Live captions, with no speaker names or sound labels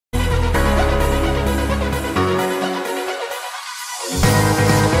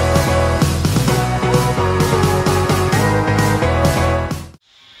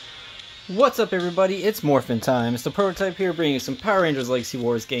What's up everybody, it's Morphin Time. It's the Prototype here bringing you some Power Rangers Legacy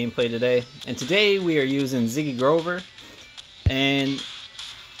Wars gameplay today. And today we are using Ziggy Grover. And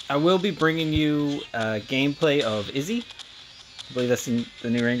I will be bringing you gameplay of Izzy. I believe that's the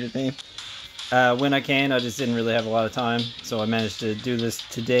new Ranger's name. When I can, I just didn't really have a lot of time. So I managed to do this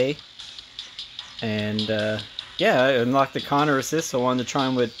today. And yeah, I unlocked the Connor assist, so I wanted to try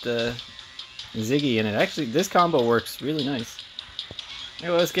him with Ziggy. And actually, this combo works really nice.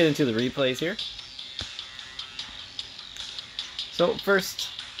 Well, let's get into the replays here. So first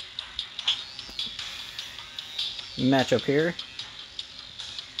matchup here.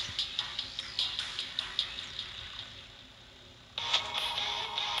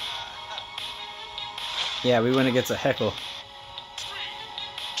 Yeah, we went against a Heckle.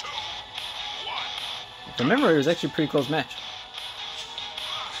 If I remember, it was actually a pretty close match.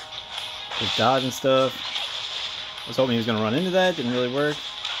 With dodge and stuff. I was hoping he was going to run into that, didn't really work.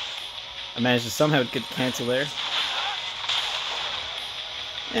 I managed to somehow get the cancel there.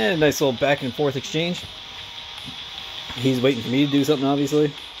 And a nice little back and forth exchange. He's waiting for me to do something,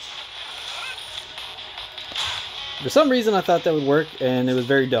 obviously. For some reason I thought that would work, and it was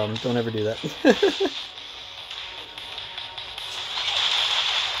very dumb. Don't ever do that. Get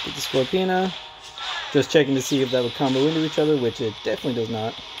the Scorpina. Just checking to see if that would combo into each other, which it definitely does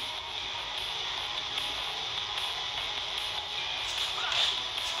not.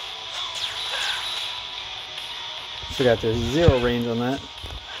 Forgot there's 0 range on that.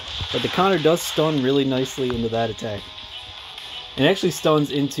 But the Connor does stun really nicely into that attack. And it actually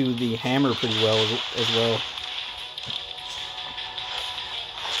stuns into the hammer pretty well as well.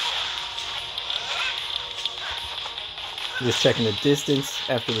 Just checking the distance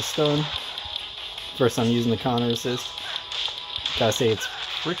after the stun. First time using the Connor assist. Gotta say, it's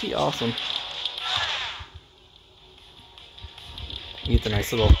pretty awesome. You get the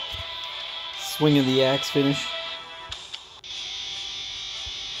nice little swing of the axe finish.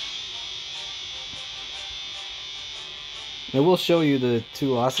 I will show you the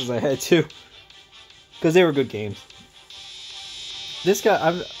 2 losses I had too, because they were good games. This guy,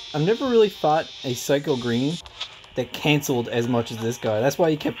 I've never really fought a Psycho Green that canceled as much as this guy. That's why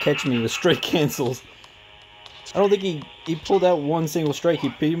he kept catching me with straight cancels. I don't think he pulled out one single strike. He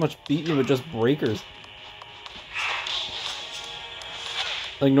pretty much beat me with just breakers.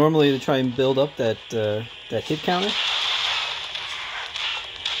 Like normally to try and build up that hit counter.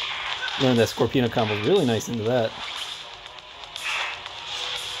 Learned that Scorpino combo is really nice into that.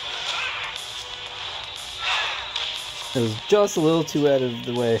 It was just a little too out of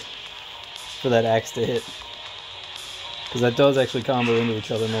the way for that axe to hit. Because that does actually combo into each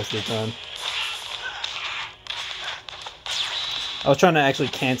other most of the time. I was trying to actually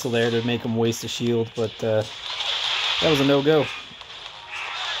cancel there to make him waste a shield, but that was a no-go.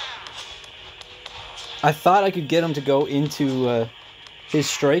 I thought I could get him to go into his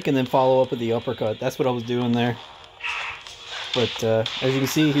strike and then follow up with the uppercut. That's what I was doing there. But as you can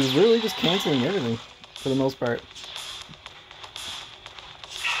see, he was really just canceling everything for the most part.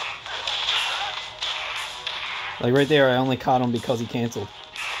 Like right there, I only caught him because he canceled.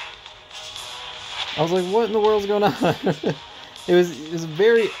 I was like, what in the world's going on? it was a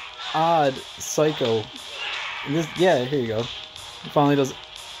very odd Psycho. And this, yeah, here you go. He finally does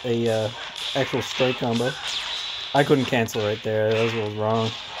a actual strike combo. I couldn't cancel right there. That was what was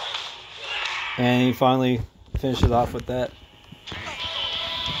wrong. And he finally finishes off with that.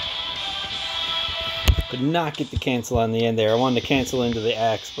 Could not get the cancel on the end there. I wanted to cancel into the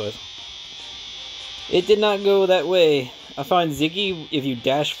axe, but it did not go that way. I find Ziggy, if you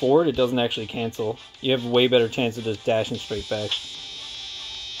dash forward, it doesn't actually cancel. You have a way better chance of just dashing straight back.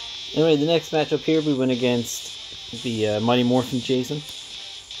 Anyway, the next matchup here, we went against the Mighty Morphin Jason.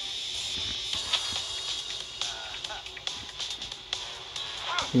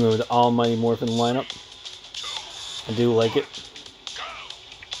 We went with the all Mighty Morphin lineup. I do like it.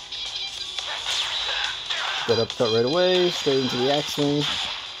 That upcut right away, straight into the axe swing.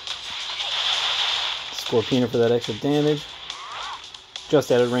 Scorpina for that extra damage.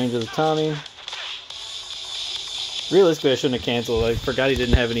 Just out of range of the Tommy. Realistically, I shouldn't have canceled. I forgot he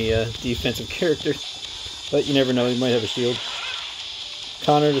didn't have any defensive characters. But you never know, he might have a shield.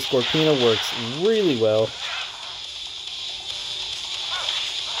 Connor to Scorpina works really well.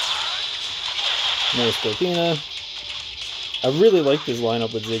 More Scorpina. I really like this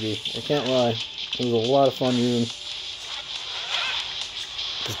lineup with Ziggy. I can't lie. It was a lot of fun using.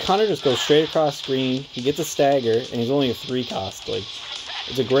 Because Connor just goes straight across screen, he gets a stagger, and he's only a 3 cost. Like,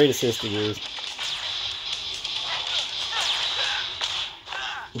 it's a great assist to use.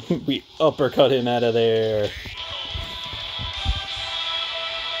 We uppercut him out of there.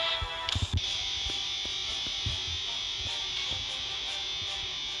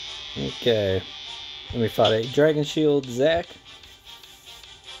 Okay. And we fought a Dragon Shield Zack.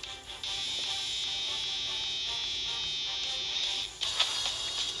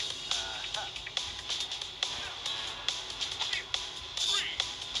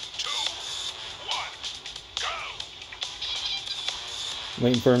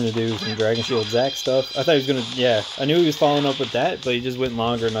 Waiting for him to do some Dragon Shield Zack stuff. I thought he was gonna, yeah, I knew he was following up with that, but he just went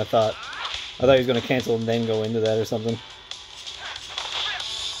longer than I thought. I thought he was gonna cancel and then go into that or something.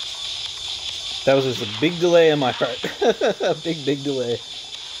 That was just a big delay on my part. A big delay.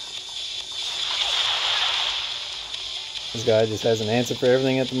 This guy just has an answer for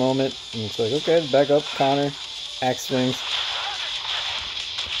everything at the moment. And it's like, okay, back up, Connor. Axe swings.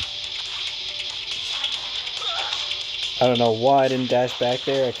 I don't know why I didn't dash back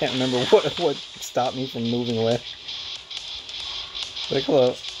there. I can't remember what stopped me from moving away. Like,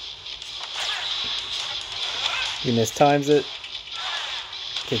 hello. He mistimes it.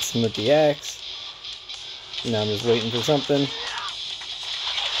 Hits him with the axe. Now I'm just waiting for something.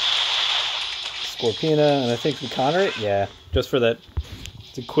 Scorpina, and I think we counter it? Yeah, just for that.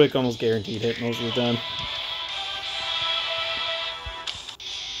 It's a quick, almost guaranteed hit most of the time.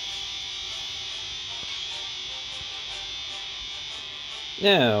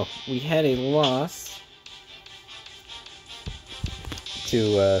 Now, we had a loss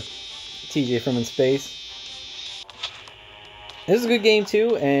to TJ from in space. This is a good game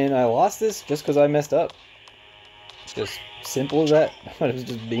too, and I lost this just because I messed up. Just simple as that. I was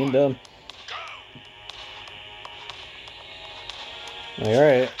just being dumb. Like,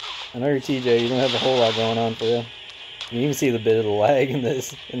 alright, I know you're TJ, you don't have a whole lot going on for you. You can even see the bit of the lag in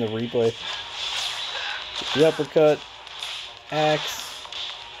this, in the replay. The uppercut, axe,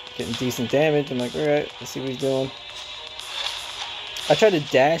 getting decent damage. I'm like, alright, let's see what he's doing. I tried to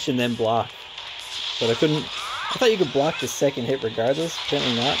dash and then block, but I couldn't. I thought you could block the second hit regardless,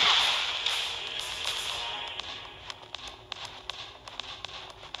 apparently not.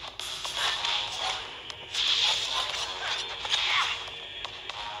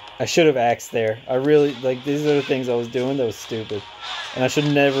 I should have axed there. I really, like, these are the things I was doing that was stupid. And I should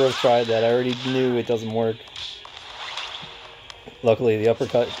never have tried that. I already knew it doesn't work. Luckily, the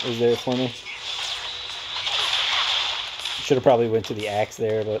uppercut was there for me. Should have probably went to the axe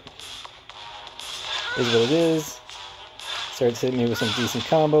there, but is what it is. Starts hitting me with some decent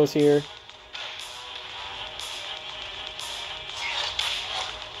combos here.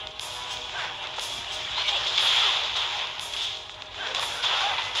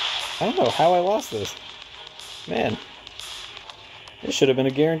 I don't know how I lost this. Man. This should have been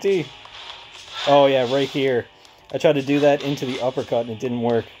a guarantee. Oh yeah, right here. I tried to do that into the uppercut and it didn't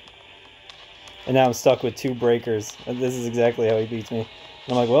work. And now I'm stuck with two breakers. And this is exactly how he beats me.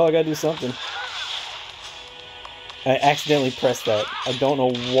 I'm like, well, I gotta do something. I accidentally pressed that. I don't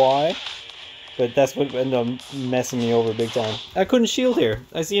know why. But that's what ended up messing me over big time. I couldn't shield here.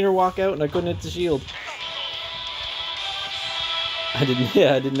 I seen her walk out and I couldn't hit the shield. I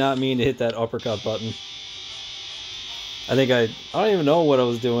did not mean to hit that uppercut button. I don't even know what I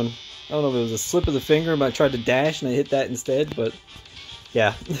was doing. I don't know if it was a slip of the finger, but I tried to dash and I hit that instead, but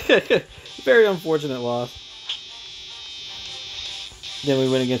yeah. Very unfortunate loss. Then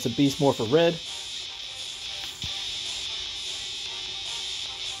we went against a Beast Morpher Red.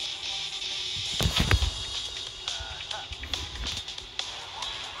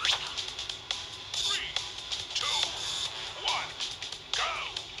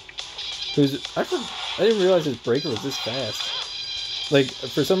 I didn't realize his breaker was this fast. Like,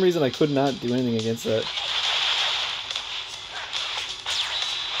 for some reason I could not do anything against that.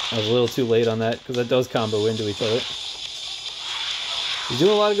 I was a little too late on that, because that does combo into each other. He's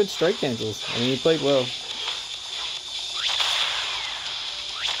doing a lot of good strike cancels. I mean, he played well.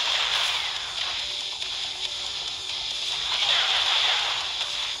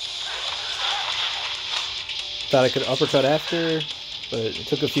 Thought I could uppercut after, but it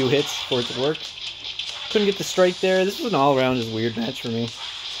took a few hits for it to work. Couldn't get the strike there. This was an all-around just weird match for me.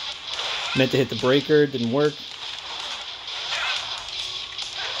 Meant to hit the breaker, didn't work.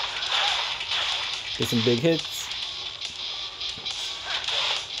 Get some big hits.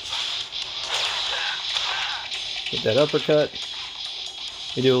 Hit that uppercut.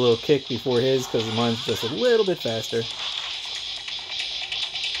 We do a little kick before his because mine's just a little bit faster.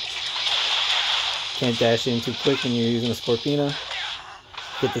 Can't dash in too quick when you're using a Scorpina.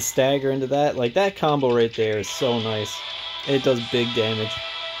 Get the stagger into that. Like, that combo right there is so nice. It does big damage.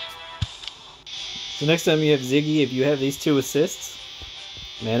 So next time you have Ziggy, if you have these two assists,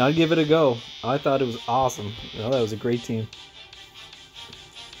 man, I'd give it a go. I thought it was awesome. You know, that was a great team.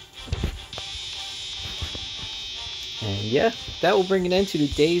 And yeah, that will bring an end to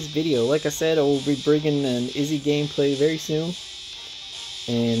today's video. Like I said, I will be bringing an Izzy gameplay very soon.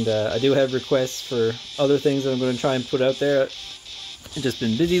 And I do have requests for other things that I'm going to try and put out there. I've just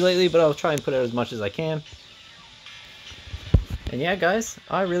been busy lately, but I'll try and put out as much as I can. And yeah, guys,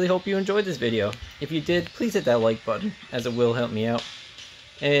 I really hope you enjoyed this video. If you did, please hit that like button, as it will help me out.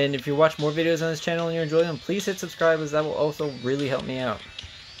 And if you watch more videos on this channel and you enjoy them, please hit subscribe, as that will also really help me out.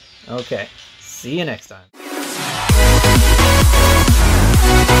 Okay, see you next time.